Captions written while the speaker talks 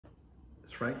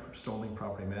Frank from Stonelink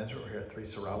Property Management. We're here at 3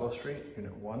 Siravo Street,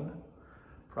 Unit 1,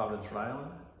 Providence, Rhode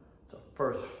Island. It's a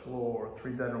first floor,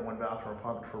 3-bedroom, 1-bathroom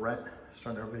apartment for rent.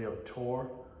 Starting our video tour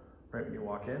right when you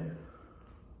walk in.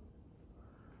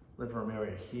 Living room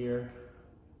area here.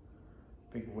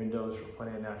 Big windows for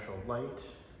plenty of natural light.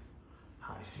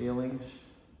 High ceilings.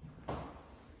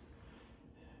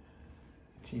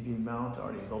 TV mount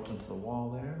already built into the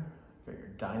wall there. Got your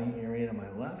dining area to my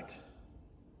left.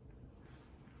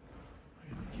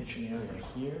 The kitchen area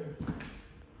here.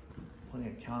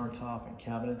 Plenty of countertop and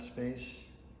cabinet space.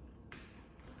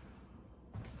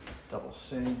 Double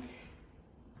sink.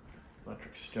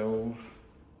 Electric stove.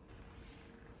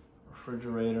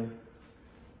 Refrigerator.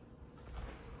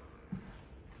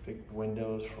 Big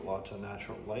windows for lots of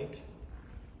natural light.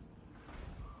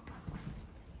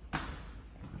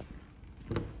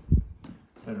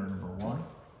 Bedroom number 1.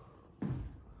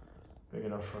 Big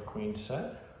enough for a queen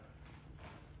set.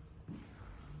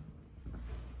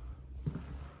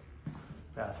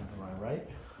 Bathroom to my right.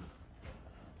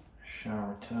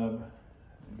 Shower tub,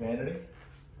 vanity.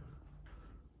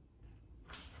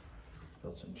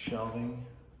 Built-in shelving.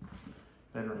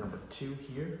 Bedroom number 2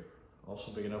 here.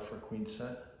 Also big enough for a queen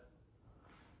set.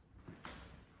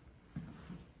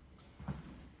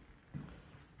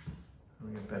 And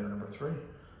we got bedroom number 3.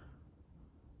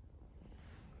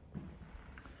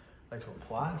 I'd like to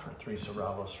apply for 3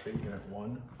 Siravo Street, Unit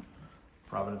 1,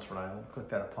 Providence, Rhode Island. Click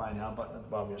that Apply Now button at the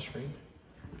bottom of your screen.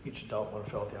 Each adult will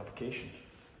fill out the application.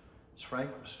 It's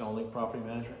Frank with Stonelink Property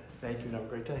Management. Thank you and have a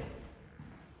great day.